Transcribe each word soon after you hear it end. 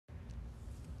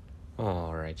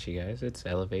Alright, you guys, it's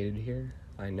elevated here.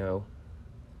 I know.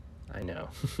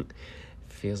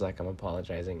 Feels like I'm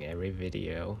apologizing every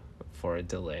video for a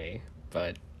delay,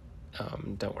 but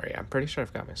don't worry. I'm pretty sure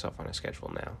I've got myself on a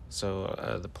schedule now.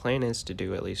 So the plan is to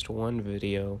do at least one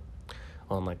video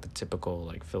on like the typical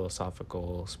like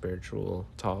philosophical, spiritual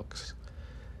talks,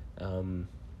 and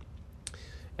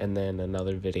then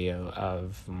another video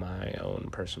of my own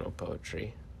personal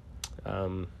poetry.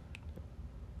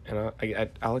 And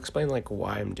I'll explain like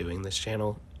why I'm doing this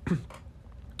channel.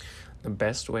 The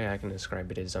best way I can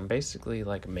describe it is I'm basically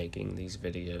like making these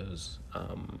videos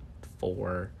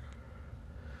for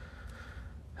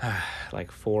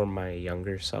like for my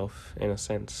younger self in a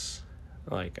sense.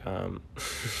 Like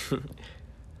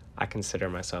I consider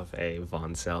myself a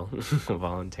von-cell,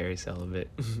 voluntary celibate.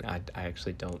 I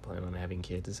actually don't plan on having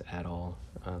kids at all,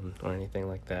 or anything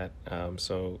like that.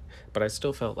 But I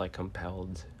still felt like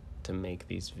compelled to make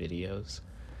these videos.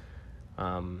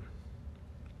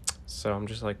 So I'm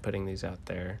just like putting these out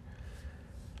there.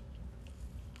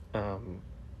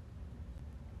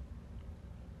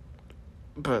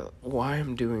 But why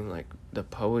I'm doing like the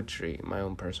poetry, my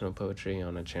own personal poetry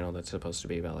on a channel that's supposed to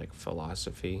be about like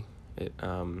philosophy,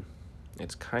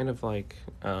 it's kind of like,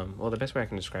 well, the best way I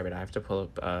can describe it, I have to pull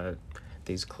up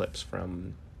these clips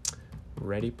from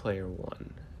Ready Player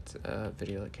One. It's a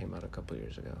video that came out a couple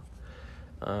years ago.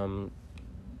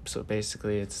 So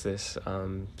basically it's this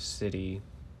city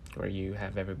where you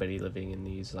have everybody living in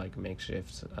these like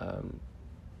makeshift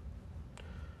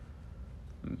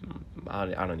I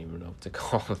don't even know what to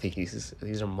call these.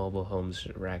 These are mobile homes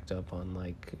racked up on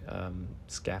like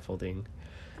scaffolding,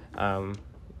 and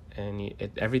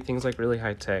everything's like really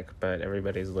high tech, but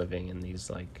everybody's living in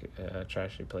these like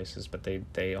trashy places. But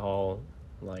they all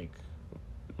like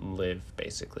live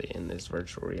basically in this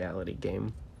virtual reality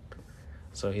game.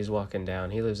 So he's walking down.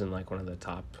 He lives in like one of the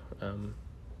top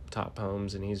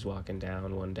homes, and he's walking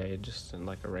down one day, just in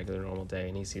like a regular normal day,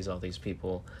 and he sees all these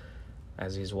people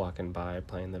as he's walking by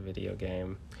playing the video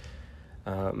game.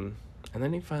 And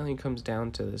then he finally comes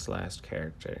down to this last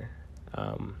character.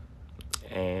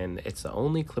 And it's the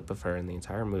only clip of her in the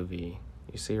entire movie.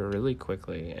 You see her really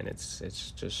quickly, and it's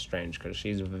just strange because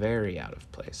she's very out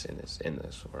of place in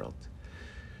this world.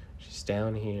 She's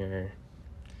down here,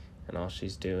 and all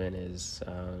she's doing is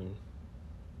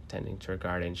tending to her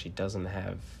garden. She's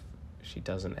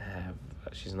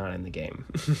not in the game.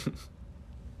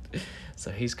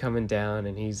 So he's coming down,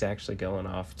 and he's actually going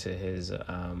off to his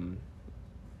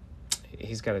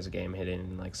he's got his game hidden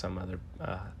in like some other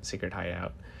secret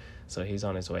hideout. So he's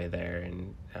on his way there,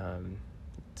 and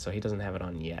so he doesn't have it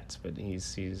on yet, but he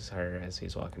sees her as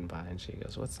he's walking by, and she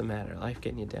goes, "What's the matter? Life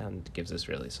getting you down?" And gives this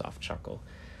really soft chuckle.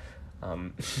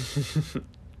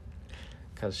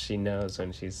 Because she knows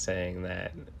when she's saying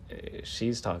that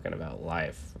she's talking about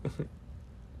life,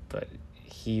 but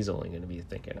he's only going to be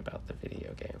thinking about the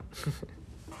video game.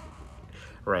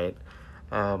 Right?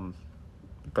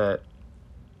 But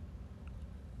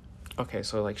okay,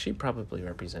 so like she probably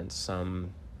represents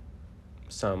some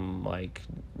like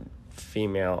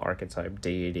female archetype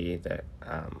deity that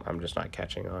I'm just not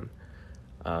catching on.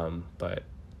 But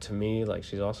to me, like,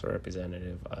 she's also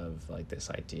representative of like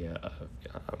this idea of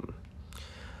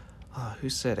who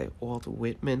said it? Walt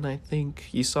Whitman, I think.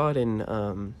 You saw it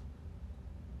in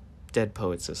Dead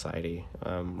Poets Society.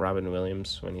 Robin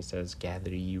Williams, when he says, "Gather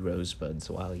ye rosebuds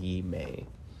while ye may."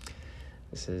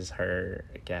 This is her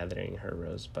gathering her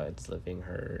rosebuds, living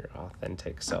her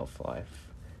authentic self-life,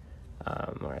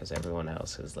 whereas everyone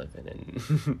else is living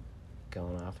in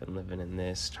going off and living in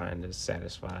this, trying to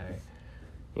satisfy,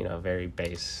 very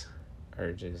base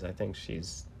urges. I think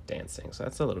she's dancing, so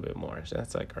that's a little bit more. So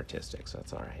that's like artistic, so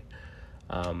that's all right.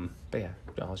 But yeah,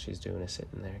 all she's doing is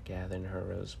sitting there gathering her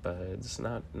rosebuds.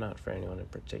 Not for anyone in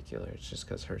particular. It's just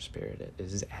because her spirit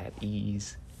is at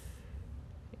ease,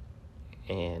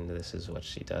 and this is what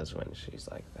she does when she's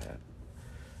like that.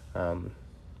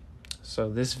 So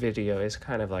this video is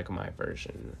kind of like my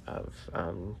version of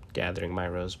gathering my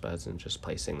rosebuds and just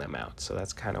placing them out. So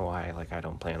that's kind of why like I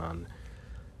don't plan on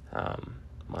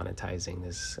monetizing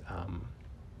this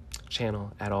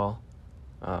channel at all.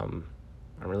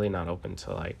 I'm really not open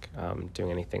to like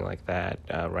doing anything like that,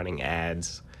 running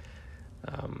ads.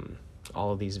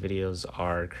 All of these videos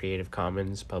are Creative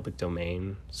Commons public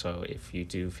domain, so if you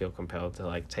do feel compelled to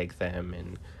like take them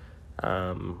and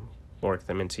work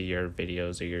them into your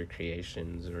videos or your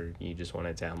creations, or you just want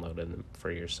to download them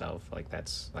for yourself, like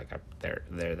that's like they're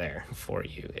there for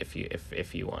you if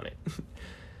you want it.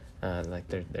 Like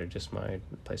they're just my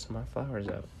placing my flowers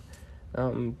out.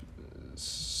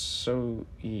 So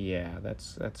yeah,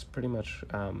 that's pretty much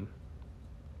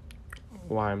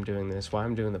why I'm doing this, why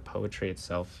I'm doing the poetry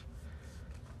itself.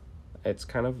 It's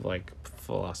kind of like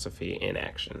philosophy in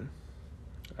action.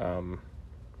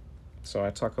 So I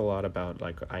talk a lot about,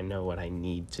 like, I know what I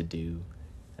need to do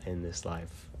in this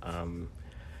life.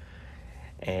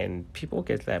 And people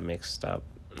get that mixed up.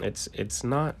 It's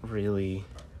not really,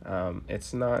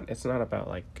 it's not about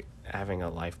like having a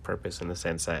life purpose in the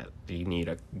sense that you need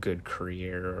a good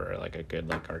career or like a good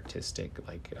like artistic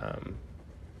like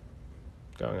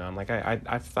going on. Like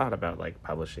I've thought about like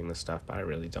publishing this stuff, but I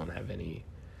really don't have any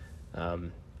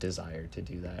desire to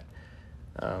do that.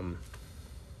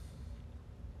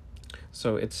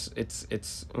 So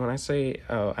it's when I say,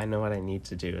 oh, I know what I need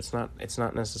to do, it's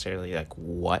not necessarily like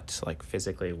what, like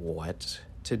physically what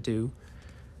to do.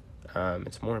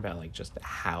 It's more about like just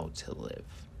how to live.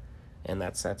 And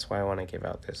that's why I want to give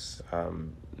out this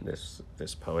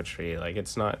poetry. Like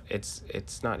it's not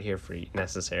here for you,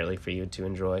 necessarily for you to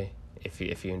enjoy. If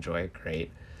you enjoy it,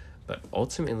 great. But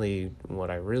ultimately,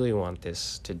 what I really want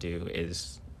this to do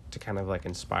is to kind of like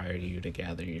inspire you to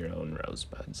gather your own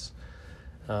rosebuds.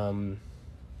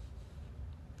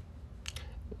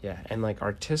 Yeah, and like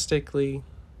artistically,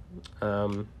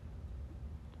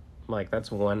 like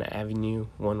that's one avenue,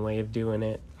 one way of doing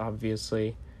it,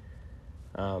 obviously.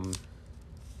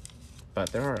 But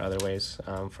there are other ways.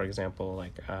 For example,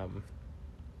 like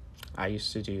I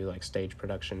used to do like stage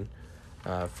production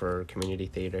for community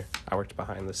theater. I worked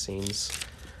behind the scenes.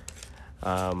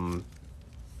 And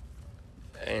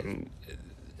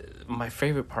my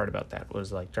favorite part about that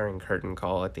was like during curtain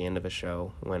call at the end of a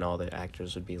show when all the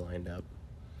actors would be lined up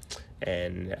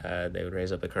and they would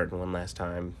raise up the curtain one last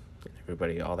time.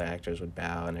 All the actors would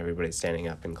bow and everybody's standing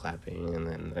up and clapping, and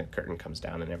then the curtain comes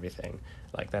down and everything.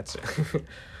 Like that's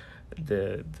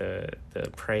the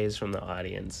praise from the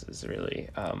audience is really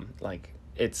like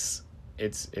it's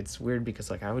weird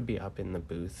because like I would be up in the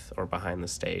booth or behind the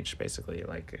stage basically,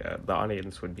 like the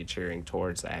audience would be cheering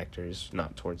towards the actors,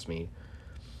 not towards me.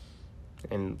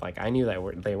 And like I knew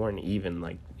that they weren't even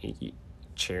like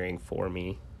cheering for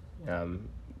me,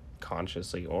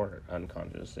 consciously or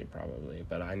unconsciously probably,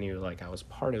 but I knew like I was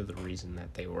part of the reason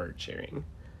that they were cheering.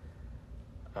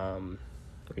 We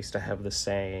used to have the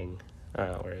saying,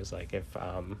 whereas like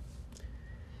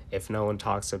if no one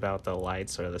talks about the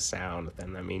lights or the sound,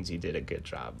 then that means you did a good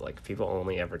job. Like people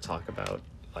only ever talk about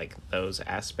like those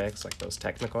aspects, like those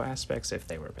technical aspects, if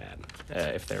they were bad.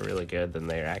 If they're really good, then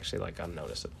they're actually like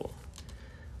unnoticeable,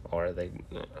 or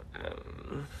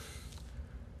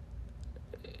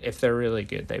if they're really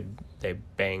good, they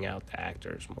bang out the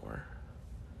actors more,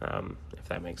 if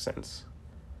that makes sense.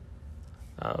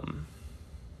 But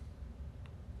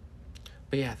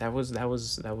yeah, that was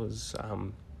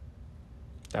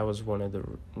one of the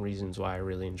reasons why I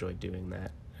really enjoyed doing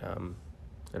that,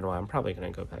 and why I'm probably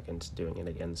going to go back into doing it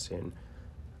again soon.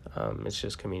 It's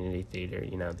just community theater.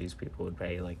 These people would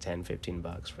pay like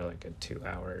 $10-15 for like a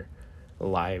 2-hour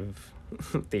live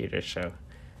theater show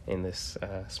in this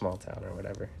small town or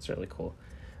whatever. It's really cool.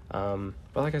 But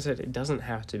like I said, it doesn't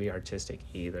have to be artistic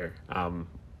either.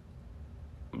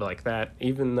 Like that,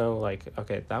 even though like,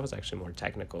 okay, that was actually more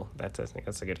technical. I think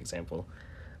that's a good example.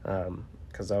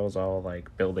 Because that was all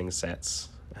like building sets,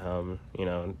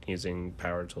 using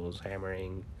power tools,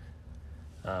 hammering.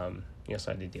 You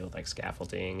also had to deal with like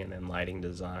scaffolding and then lighting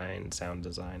design, sound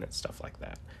design, and stuff like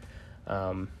that.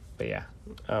 But yeah,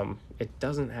 it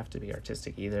doesn't have to be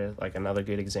artistic either. Like another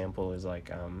good example is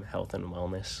like health and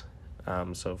wellness.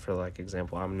 So for like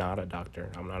example, I'm not a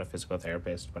doctor, I'm not a physical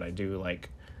therapist, but I do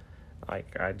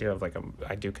I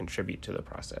do contribute to the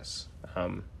process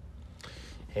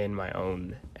in my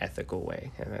own ethical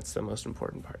way, and that's the most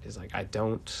important part. Is like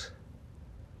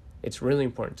it's really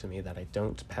important to me that I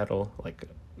don't peddle like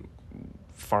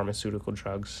pharmaceutical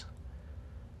drugs.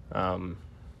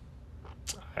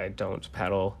 I don't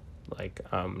peddle like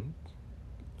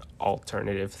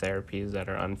alternative therapies that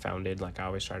are unfounded. Like I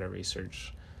always try to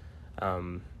research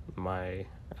my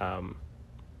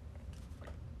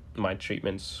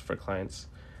treatments for clients.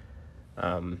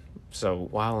 So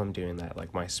while I'm doing that,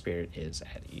 like my spirit is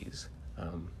at ease,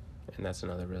 and that's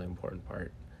another really important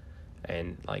part.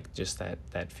 And like just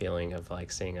that feeling of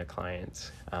like seeing a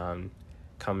client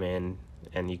come in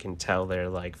and you can tell they're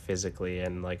like physically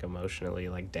and like emotionally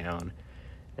like down,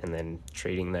 and then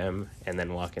treating them and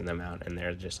then walking them out and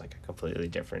they're just like a completely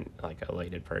different like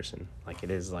elated person. Like it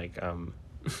is like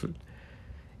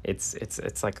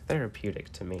it's like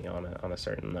therapeutic to me on a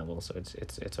certain level. So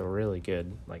it's a really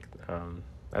good like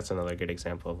that's another good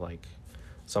example of like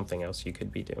something else you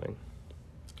could be doing.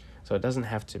 So it doesn't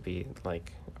have to be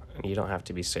like, you don't have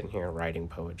to be sitting here writing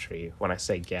poetry. When I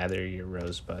say gather your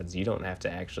rosebuds, you don't have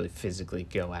to actually physically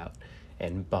go out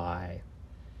and buy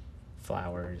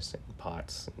flowers in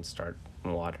pots and start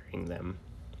watering them.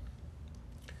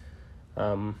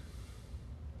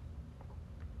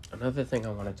 Another thing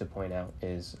I wanted to point out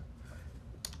is,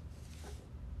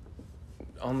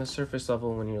 on the surface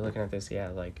level, when you're looking at this, yeah,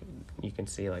 like, you can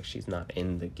see, like, she's not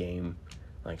in the game.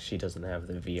 Like, she doesn't have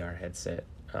the VR headset.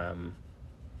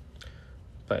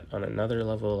 But on another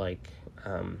level, like,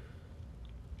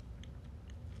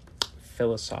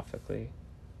 philosophically,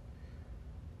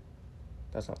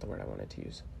 that's not the word I wanted to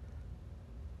use.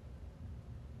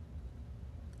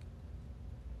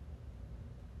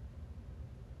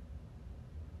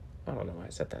 I don't know why I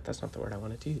said that. That's not the word I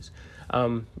wanted to use.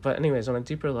 But anyways, on a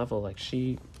deeper level, like,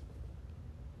 she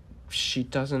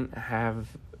doesn't have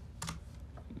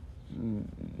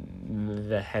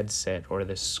the headset or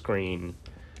the screen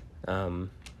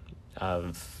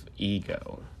of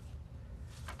ego,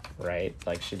 right?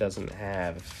 Like, she's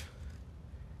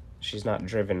not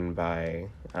driven by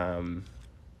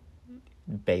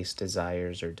base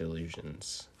desires or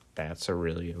delusions. That's a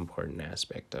really important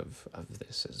aspect of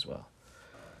this as well.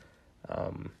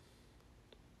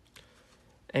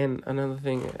 And another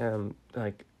thing,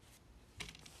 like,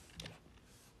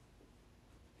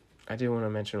 I do want to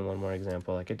mention one more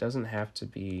example. Like, it doesn't have to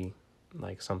be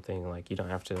like something, like, you don't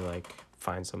have to, like,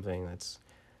 find something that's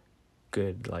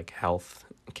good, like health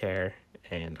care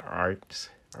and art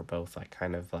are both, like,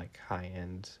 kind of like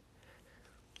high-end,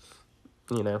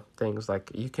 things. Like,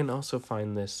 you can also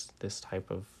find this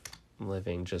type of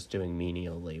living just doing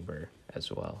menial labor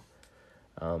as well.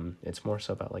 It's more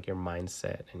so about, like, your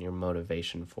mindset and your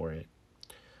motivation for it.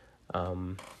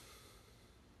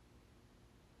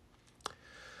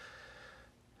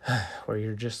 Where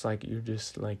you're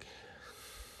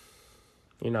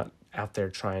not out there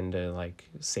trying to, like,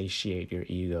 satiate your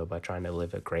ego by trying to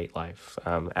live a great life.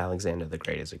 Alexander the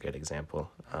Great is a good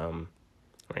example. Where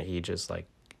he just, like,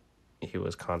 he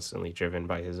was constantly driven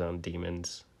by his own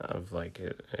demons of, like,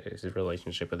 his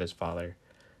relationship with his father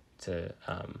to,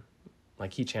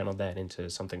 like, he channeled that into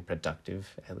something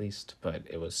productive, at least, but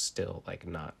it was still, like,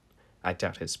 not, I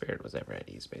doubt his spirit was ever at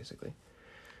ease, basically.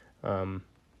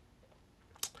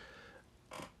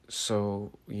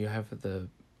 So you have the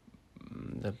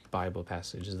Bible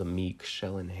passage, the meek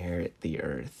shall inherit the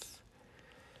earth.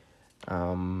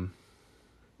 And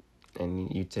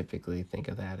you typically think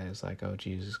of that as, like, oh,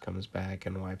 Jesus comes back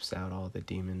and wipes out all the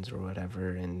demons or whatever,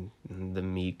 and the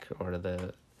meek, or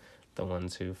the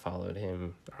ones who followed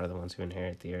him, are the ones who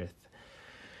inherit the earth.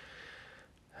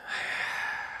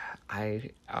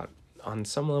 On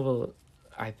some level,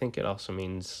 I think it also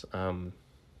means,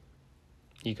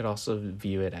 you could also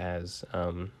view it as,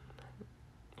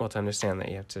 well, to understand that,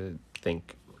 you have to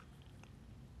think,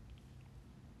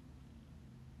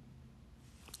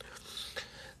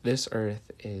 this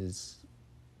earth is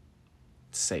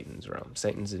Satan's realm.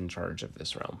 Satan's in charge of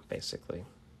this realm, basically.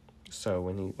 So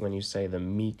when you say the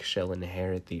meek shall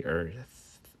inherit the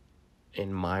earth,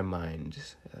 in my mind,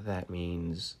 that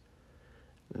means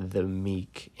the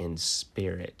meek in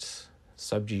spirit,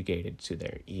 subjugated to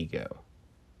their ego,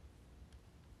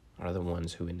 are the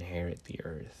ones who inherit the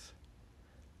earth.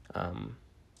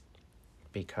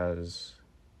 Because,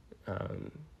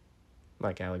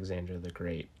 like Alexander the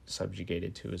Great,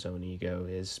 subjugated to his own ego,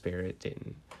 his spirit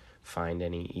didn't find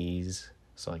any ease.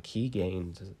 So, like, he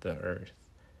gained the earth.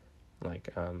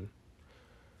 Like,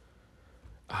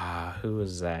 who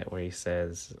was that, where he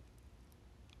says,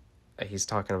 he's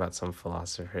talking about some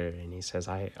philosopher, and he says,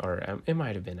 it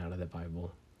might have been out of the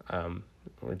Bible,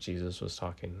 where Jesus was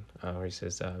talking, where he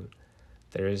says,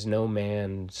 there is no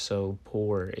man so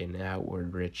poor in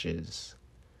outward riches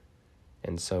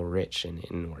and so rich in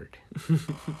inward.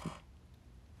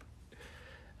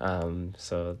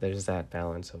 So there's that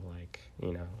balance of, like,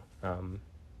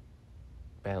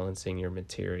 balancing your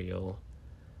material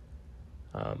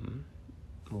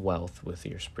wealth with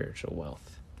your spiritual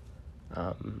wealth.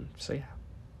 So yeah.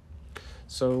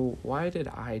 So why did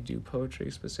I do poetry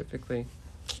specifically?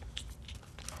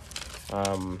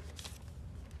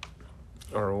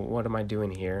 Or what am I doing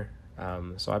here?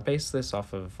 So I based this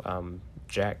off of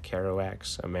Jack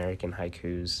Kerouac's American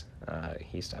Haikus.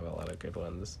 He used to have a lot of good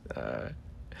ones.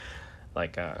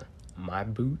 Like, my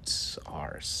boots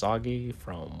are soggy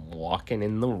from walking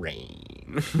in the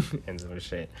rain, and some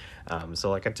shit. So,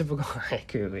 like, a typical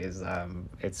haiku is,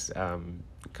 it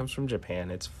comes from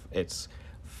Japan. It's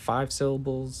 5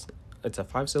 syllables. It's a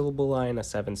 5-syllable line, a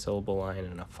 7-syllable line,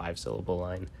 and a 5-syllable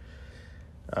line.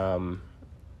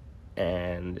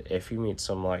 And if you meet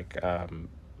some, like,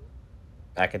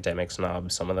 academic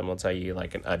snobs, some of them will tell you,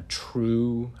 like, a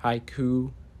true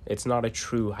haiku. It's not a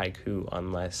true haiku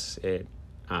unless it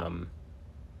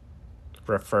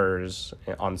refers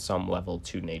on some level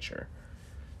to nature.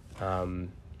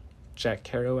 Jack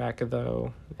Kerouac,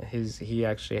 though, he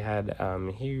actually had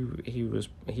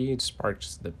he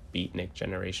sparked the beatnik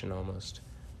generation almost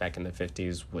back in the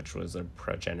 50s, which was a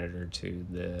progenitor to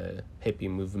the hippie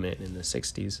movement in the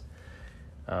 60s.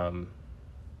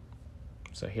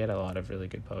 So he had a lot of really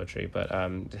good poetry, but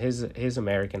his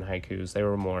American haikus, they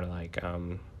were more like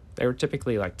they were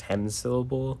typically like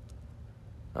 10-syllable,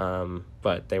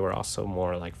 but they were also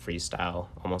more like freestyle,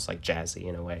 almost like jazzy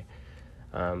in a way.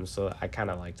 So I kind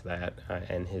of liked that,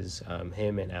 and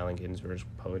him and Allen Ginsberg's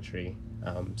poetry.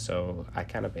 So I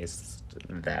kind of based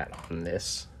that on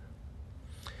this.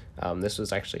 This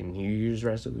was actually New Year's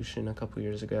resolution a couple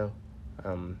years ago.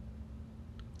 I'm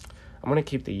gonna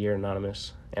keep the year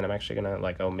anonymous, and I'm actually gonna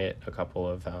like omit a couple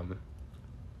of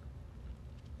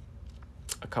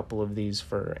these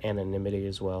for anonymity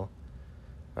as well.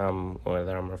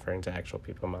 Whether I'm referring to actual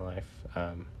people in my life.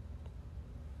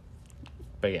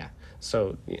 But yeah,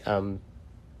 so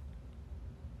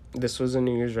this was a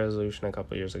New Year's resolution a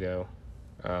couple years ago.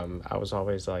 I was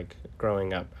always like,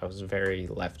 growing up, I was very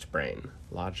left brain,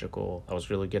 logical. I was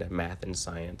really good at math and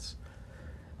science.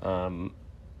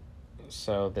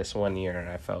 So this one year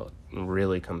I felt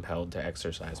really compelled to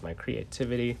exercise my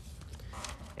creativity.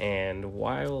 And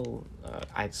while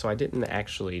I didn't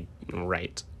actually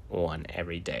write one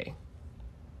every day.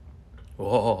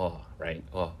 Whoa, right?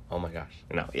 Oh my gosh.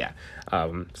 No, yeah.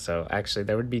 So actually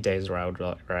there would be days where I would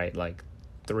write like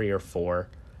 3 or 4,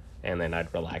 and then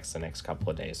I'd relax the next couple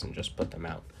of days and just put them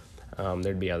out.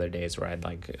 There'd be other days where I'd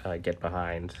like get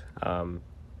behind.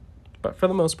 But for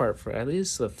the most part, for at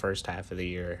least the first half of the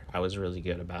year, I was really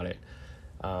good about it.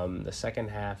 The second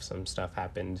half, some stuff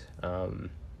happened.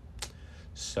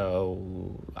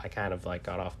 So I kind of like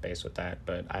got off base with that,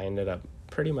 but I ended up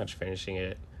pretty much finishing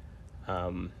it.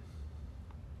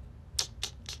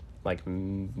 Like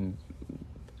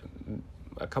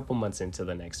a couple months into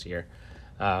the next year.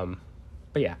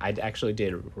 But yeah, I actually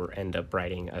did end up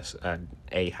writing a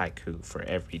haiku for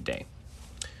every day.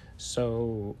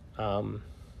 So,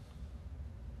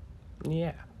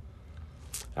 yeah.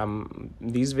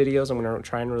 These videos I'm going to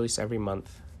try and release every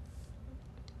month.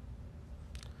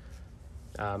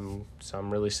 So I'm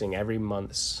releasing every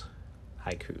month's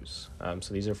haikus.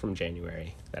 So these are from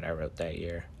January that I wrote that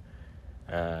year.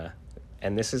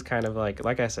 And this is kind of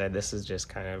like I said, this is just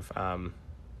kind of,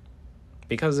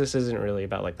 because this isn't really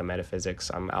about like the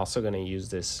metaphysics, I'm also going to use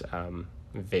this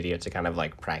video to kind of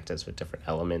like practice with different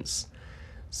elements.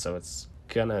 So it's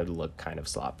gonna look kind of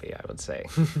sloppy, I would say.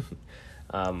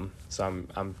 So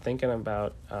I'm thinking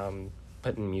about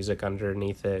putting music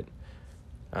underneath it,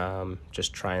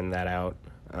 just trying that out.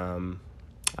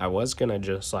 I was gonna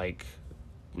just like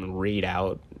read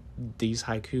out these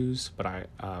haikus, but I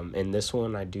in this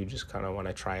one I do just kind of want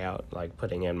to try out like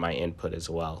putting in my input as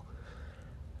well.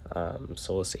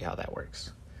 So we'll see how that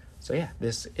works. So yeah,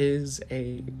 this is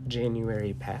a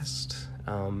January past.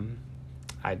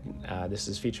 This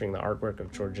is featuring the artwork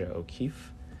of Georgia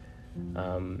O'Keeffe,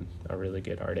 a really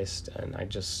good artist, and I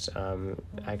just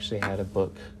actually had a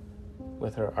book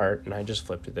with her art, and I just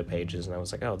flipped through the pages, and I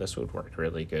was like, oh, this would work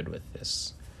really good with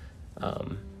this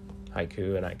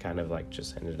haiku, and I kind of like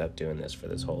just ended up doing this for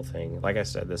this whole thing. Like I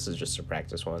said, this is just a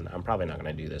practice one. I'm probably not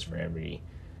going to do this for every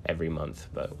month,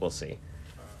 but we'll see.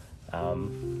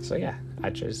 So yeah,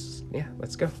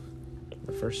 let's go.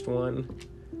 The first one,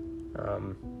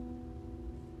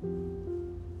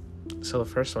 so the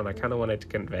first one I kind of wanted to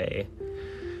convey,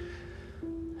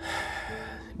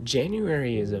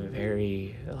 January is a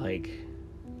very like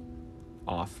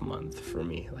off month for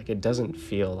me. Like it doesn't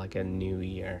feel like a new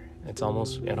year. It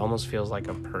almost feels like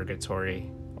a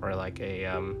purgatory, or like a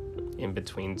in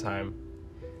between time.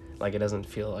 Like it doesn't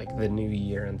feel like the new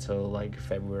year until like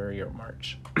February or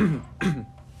March.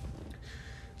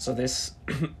 So this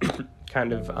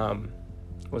kind of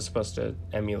was supposed to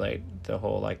emulate the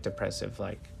whole like depressive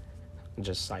like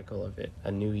just cycle of it.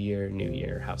 A new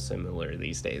year, how similar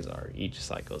these days are. Each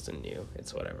cycle's a new.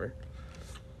 It's whatever.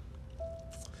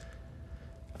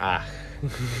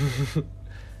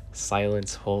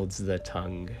 Silence holds the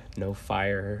tongue. No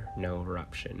fire, no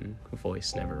eruption.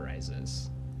 Voice never rises.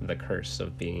 The curse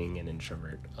of being an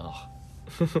introvert. Ugh.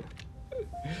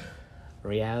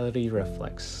 Reality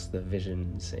reflects the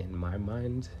visions in my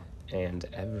mind and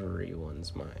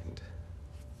everyone's mind.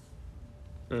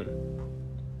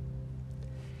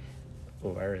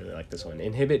 Oh, I really like this one.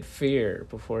 Inhibit fear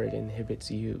before it inhibits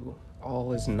you.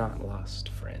 All is not lost,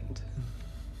 friend.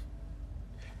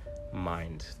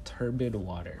 Mind, turbid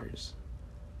waters.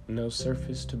 No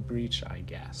surface to breach, I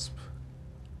gasp.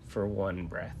 For one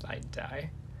breath, I die.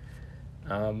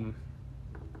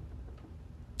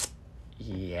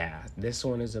 Yeah, this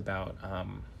one is about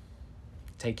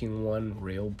taking one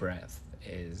real breath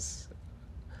is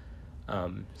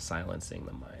silencing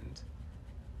the mind,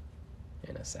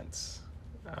 in a sense.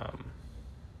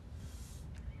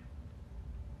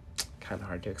 Kind of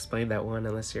hard to explain that one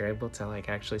unless you're able to like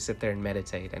actually sit there and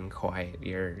meditate and quiet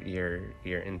your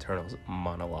internal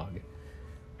monologue.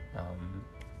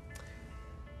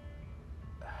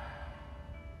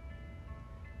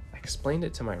 I explained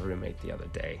it to my roommate the other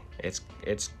day. It's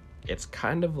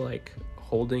kind of like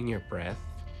holding your breath,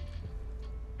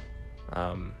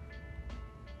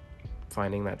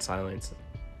 finding that silence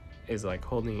is like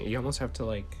holding. You almost have to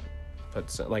like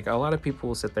like a lot of people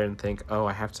will sit there and think, oh,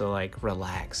 I have to like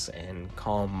relax and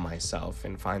calm myself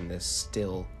and find this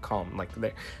still calm. Like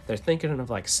they're thinking of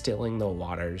like stilling the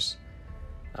waters,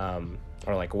 or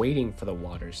like waiting for the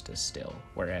waters to still,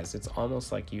 whereas it's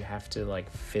almost like you have to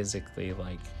like physically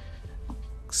like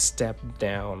step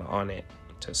down on it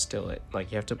to still it.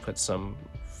 Like you have to put some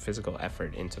physical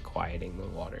effort into quieting the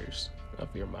waters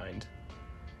of your mind.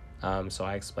 So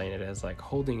I explain it as like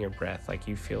holding your breath, like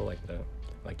you feel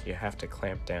like you have to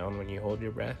clamp down when you hold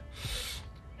your breath.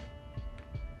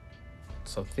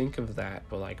 So think of that,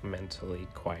 but like mentally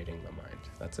quieting the mind.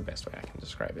 That's the best way I can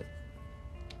describe it.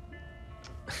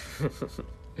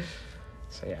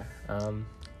 So yeah,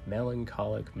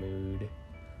 melancholic mood,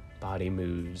 body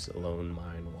moves, alone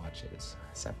mind watches,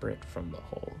 separate from the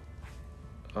whole.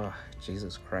 Oh,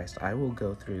 Jesus Christ. I will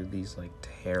go through these like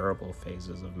terrible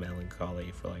phases of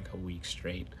melancholy for like a week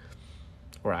straight,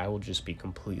 where I will just be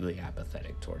completely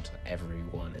apathetic towards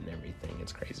everyone and everything.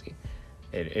 It's crazy.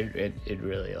 It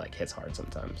really like hits hard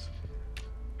sometimes.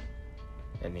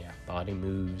 And yeah, body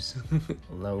moves,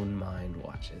 lone mind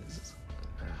watches.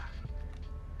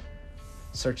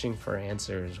 Searching for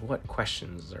answers. What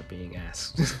questions are being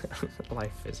asked?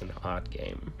 Life is an odd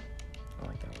game. I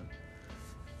like that one.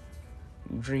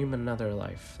 Dream another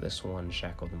life, this one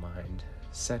shackled mind.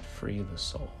 Set free the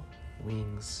soul.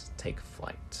 Wings take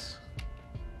flight.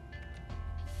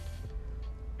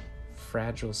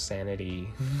 Fragile sanity.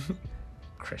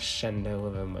 Crescendo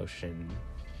of emotion.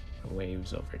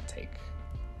 Waves overtake.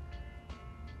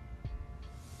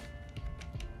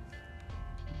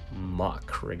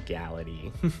 Mock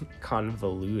regality.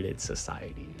 Convoluted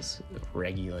societies.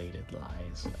 Regulated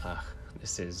lies.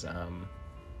 This is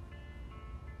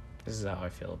how I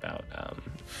feel about what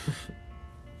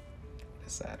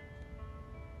is that?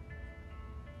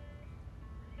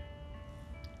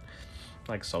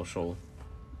 Like social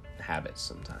habits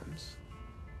sometimes.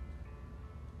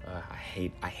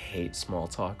 I hate small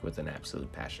talk with an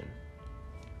absolute passion.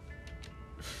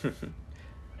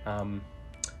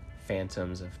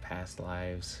 Phantoms of past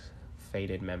lives,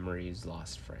 faded memories,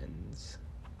 lost friends,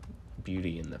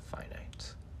 beauty in the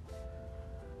finite.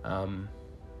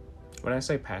 When I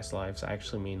say past lives, I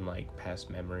actually mean like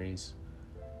past memories,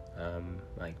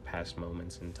 like past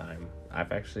moments in time.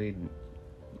 I've actually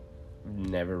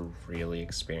never really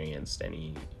experienced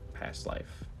any past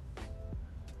life.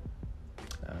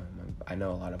 I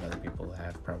know a lot of other people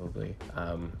have probably,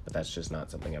 but that's just not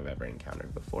something I've ever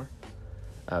encountered before.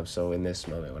 So in this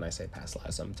moment, when I say past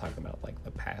lives, I'm talking about like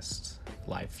the past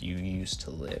life you used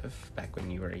to live back when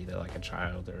you were either like a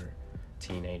child or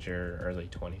teenager, early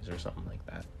 20s or something like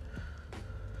that.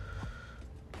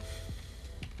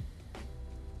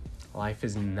 Life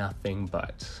is nothing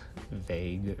but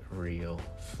vague, real,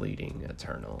 fleeting,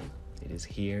 eternal. It is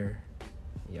here,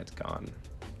 yet gone.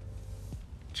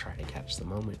 Try to catch the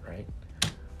moment, right?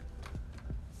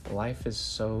 Life is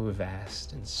so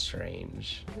vast and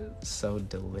strange, so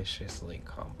deliciously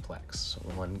complex,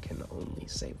 one can only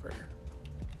savor.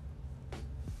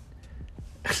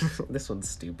 This one's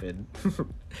stupid.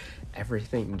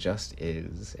 Everything just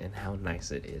is, and how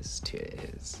nice it is to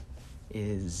is.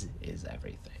 Is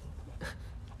everything.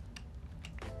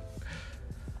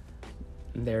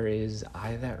 There is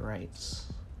I that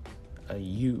writes, a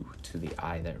you to the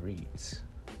I that reads.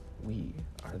 We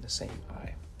are the same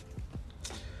I.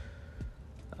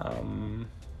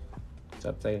 It's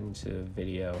updating to a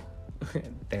video.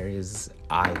 There is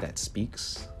I that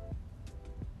speaks.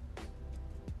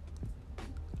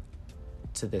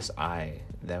 To this I,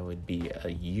 that would be a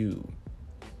you.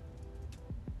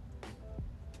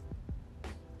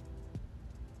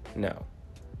 No.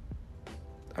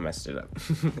 I messed it up.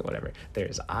 Whatever.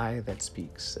 There's I that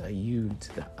speaks, a you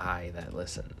to the I that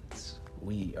listens.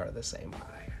 We are the same I.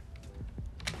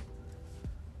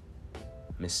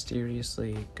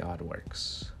 Mysteriously, God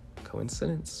works.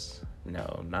 Coincidence?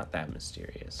 No, not that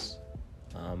mysterious.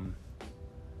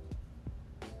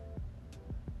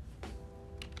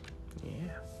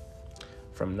 Yeah.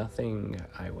 From nothing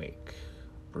I wake.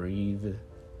 Breathe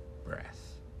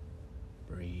breath.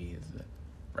 Breathe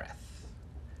breath.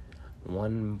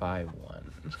 One by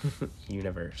one,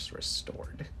 universe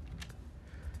restored.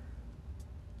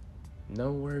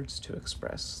 No words to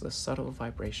express the subtle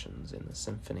vibrations in the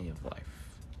symphony of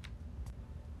life.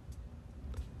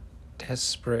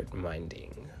 Desperate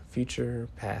minding, future,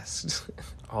 past,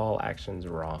 all actions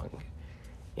wrong,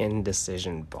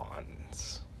 indecision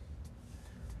bonds.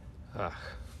 Ugh.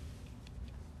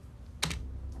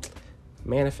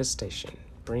 Manifestation,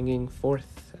 bringing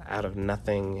forth out of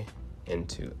nothing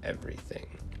into everything.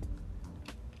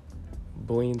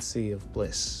 Buoyancy of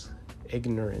bliss,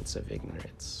 ignorance of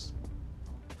ignorance.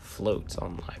 Float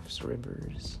on life's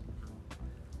rivers.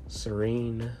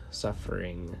 Serene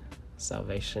suffering,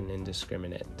 salvation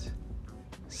indiscriminate.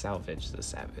 Salvage the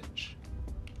savage.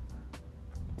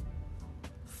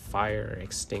 Fire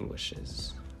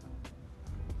extinguishes.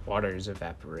 Waters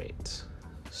evaporate.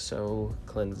 So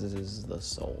cleanses the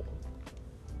soul.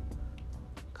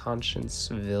 Conscience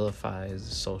vilifies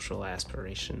social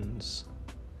aspirations.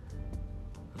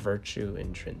 Virtue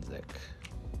intrinsic.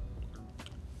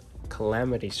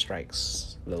 Calamity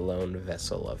strikes the lone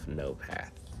vessel of no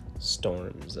path.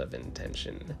 Storms of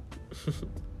intention.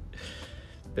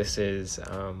 This is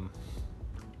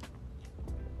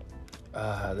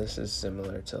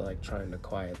similar to like trying to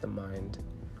quiet the mind.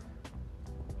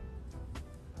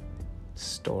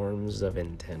 Storms of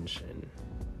intention.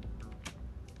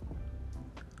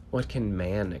 What can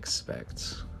man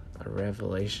expect? A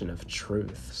revelation of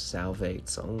truth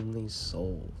salvates only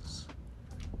souls.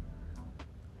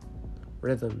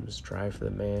 Rhythms drive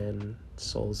the man,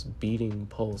 soul's beating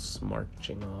pulse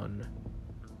marching on,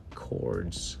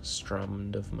 chords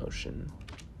strummed of motion.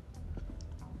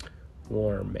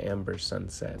 Warm amber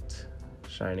sunset,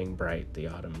 shining bright the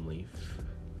autumn leaf.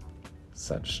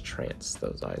 Such trance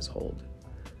those eyes hold.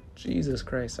 Jesus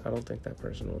Christ, I don't think that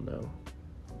person will know.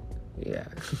 Yeah,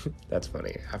 that's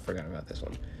funny. I forgot about this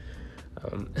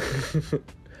one.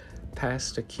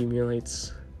 Past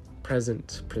accumulates,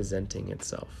 present presenting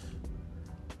itself.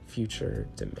 Future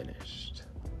diminished.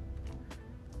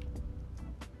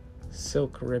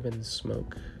 Silk ribbon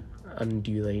smoke,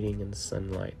 undulating in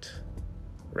sunlight,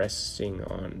 resting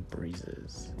on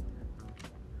breezes.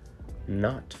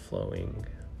 Not flowing,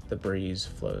 the breeze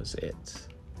flows it.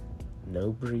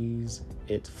 No breeze,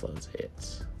 it flows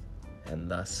it. And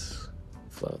thus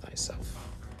flow thyself.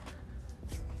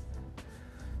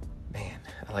 Man,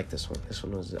 I like this one. This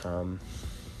one was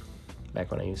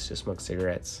back when I used to smoke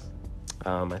cigarettes.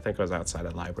 I think I was outside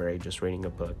a library just reading a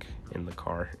book in the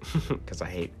car because I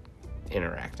hate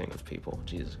interacting with people.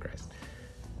 Jesus Christ.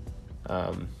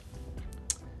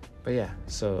 But yeah,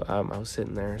 so I was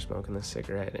sitting there smoking the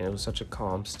cigarette, and it was such a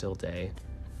calm, still day.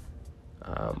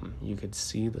 You could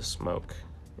see the smoke,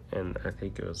 and I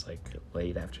think it was like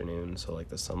late afternoon, so like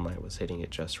the sunlight was hitting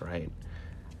it just right.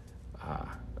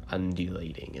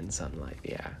 Undulating in sunlight,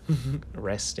 yeah.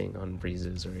 Resting on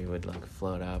breezes, or he would like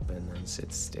float up and then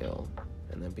sit still,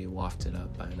 and then be wafted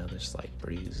up by another slight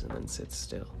breeze and then sit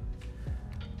still.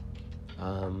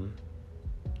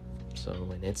 So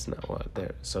when it's not what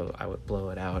there, so I would blow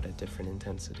it out at different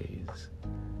intensities.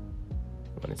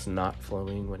 When it's not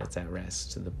flowing, when it's at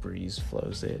rest, the breeze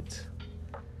flows it.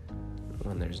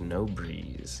 When there's no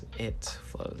breeze, it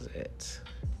flows it,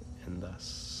 and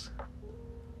thus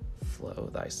flow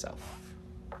thyself.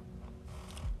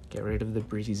 Get rid of the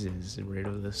breezes, get rid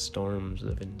of the storms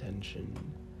of intention,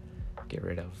 get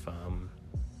rid of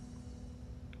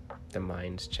the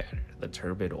mind's chatter, the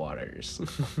turbid waters.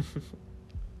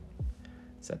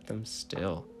 Set them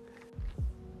still.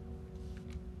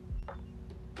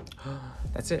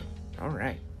 That's it. All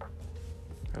right.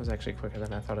 That was actually quicker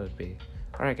than I thought it would be.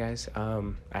 All right, guys.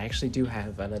 I actually do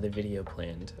have another video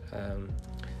planned.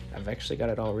 I've actually got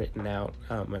it all written out.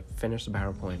 I've finished the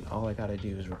PowerPoint. All I gotta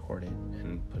do is record it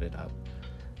and put it up.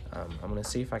 I'm gonna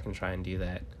see if I can try and do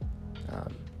that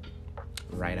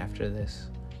right after this.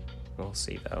 We'll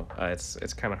see though.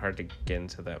 It's kind of hard to get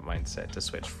into that mindset to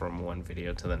switch from one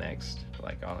video to the next.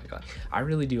 Like, oh my god, I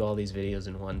really do all these videos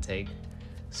in one take.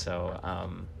 So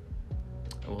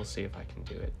we'll see if I can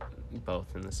do it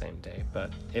both in the same day.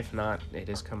 But if not, it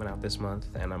is coming out this month,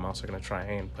 and I'm also gonna try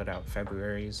and put out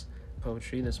February's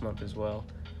poetry this month as well.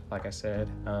 Like I said,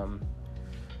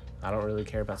 I don't really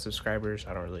care about subscribers.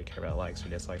 I don't really care about likes or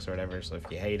dislikes or whatever. So if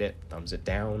you hate it, thumbs it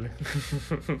down.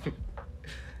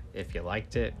 If you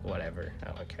liked it, whatever,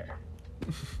 I don't care.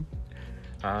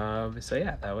 So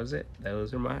yeah, that was it.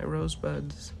 Those are my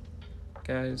rosebuds,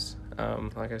 guys.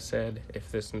 Like I said,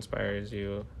 if this inspires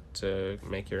you to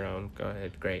make your own, go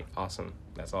ahead. Great, awesome.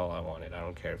 That's all I wanted. I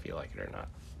don't care if you like it or not.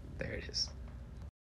 There it is.